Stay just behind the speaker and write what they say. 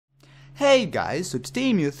Hey guys, so today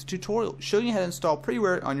I'm with a tutorial showing you how to install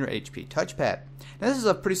Preware on your HP TouchPad. Now this is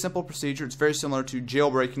a pretty simple procedure. It's very similar to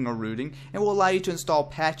jailbreaking or rooting and will allow you to install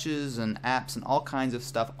patches and apps and all kinds of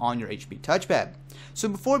stuff on your HP TouchPad. So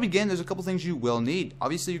before we begin, there's a couple things you will need.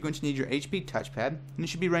 Obviously you're going to need your HP TouchPad, and it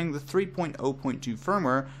should be running the 3.0.2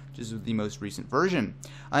 firmware, which is the most recent version.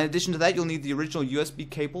 In addition to that, you'll need the original USB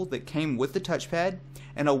cable that came with the touchpad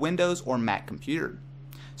and a Windows or Mac computer.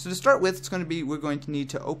 So to start with, we're going to need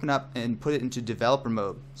to open up and put it into developer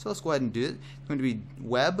mode. So let's go ahead and do it. It's going to be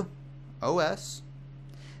webOS,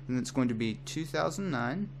 and it's going to be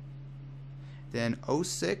 2009, then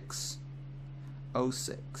 06,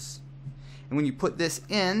 06. And when you put this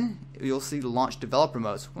in, you'll see the launch developer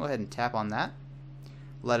mode. So go ahead and tap on that,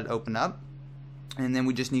 let it open up, and then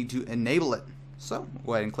we just need to enable it. So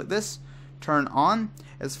go ahead and click this, turn on.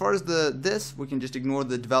 As far as this, we can just ignore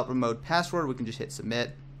the developer mode password. We can just hit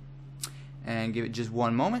submit and give it just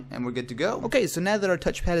one moment and we're good to go. Okay, so now that our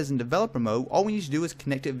touchpad is in developer mode, all we need to do is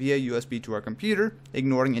connect it via USB to our computer,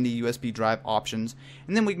 ignoring any USB drive options,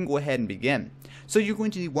 and then we can go ahead and begin. So you're going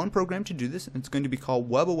to need one program to do this, and it's going to be called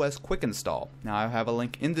webOS Quick Install. Now I have a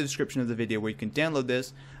link in the description of the video where you can download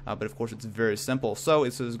this, but of course it's very simple. So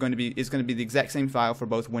it's going to be the exact same file for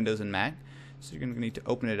both Windows and Mac. So you're going to need to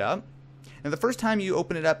open it up. And the first time you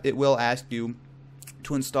open it up, it will ask you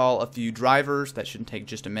to install a few drivers. That shouldn't take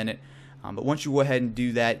just a minute. But once you go ahead and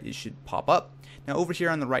do that, it should pop up. Now over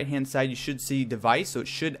here on the right hand side, you should see device, so it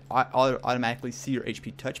should automatically see your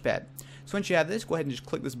HP TouchPad. So once you have this, go ahead and just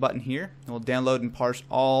click this button here. It will download and parse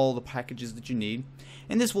all the packages that you need.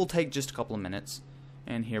 And this will take just a couple of minutes.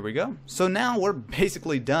 And here we go. So now we're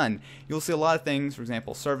basically done. You'll see a lot of things, for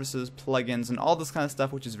example, services, plugins, and all this kind of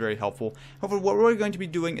stuff, which is very helpful. However, what we're going to be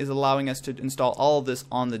doing is allowing us to install all of this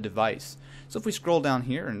on the device. So if we scroll down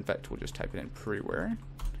here, in fact, we'll just type it in Preware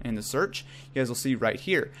in the search, you guys will see right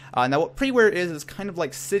here. Now what Preware is kind of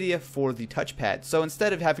like Cydia for the touchpad. So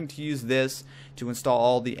instead of having to use this to install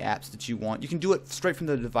all the apps that you want, you can do it straight from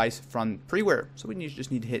the device from Preware. So we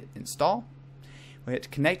just need to hit install. We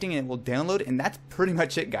hit connecting and it will download, and that's pretty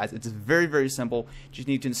much it, guys. It's very, very simple. You just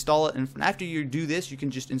need to install it, and after you do this, you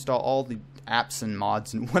can just install all the apps and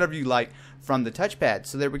mods and whatever you like from the touchpad.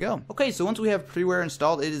 So there we go. Okay, so once we have Preware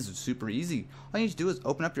installed, it is super easy. All you need to do is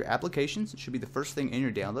open up your applications. It should be the first thing in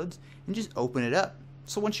your downloads, and just open it up.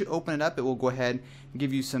 So once you open it up, it will go ahead and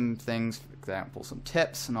give you some things, for example, some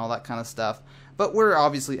tips and all that kind of stuff. But we're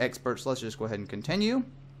obviously experts, so let's just go ahead and continue.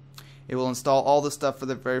 It will install all the stuff for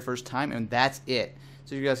the very first time, and that's it.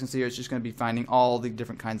 So you guys can see here, it's just going to be finding all the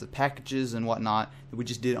different kinds of packages and whatnot that we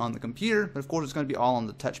just did on the computer. But of course, it's going to be all on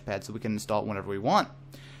the touchpad, so we can install it whenever we want.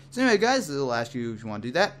 So anyway, guys, it'll ask you if you want to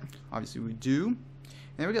do that. Obviously, we do.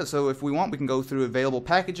 And there we go. So if we want, we can go through available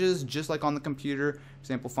packages, just like on the computer. For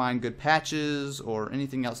example, find good patches or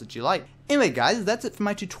anything else that you like. Anyway, guys, that's it for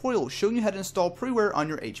my tutorial showing you how to install Preware on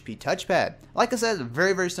your HP TouchPad. Like I said, it's a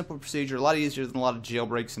very, very simple procedure, a lot easier than a lot of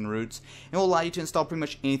jailbreaks and roots, and will allow you to install pretty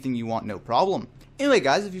much anything you want, no problem. Anyway,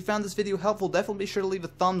 guys, if you found this video helpful, definitely be sure to leave a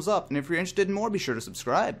thumbs up, and if you're interested in more, be sure to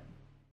subscribe.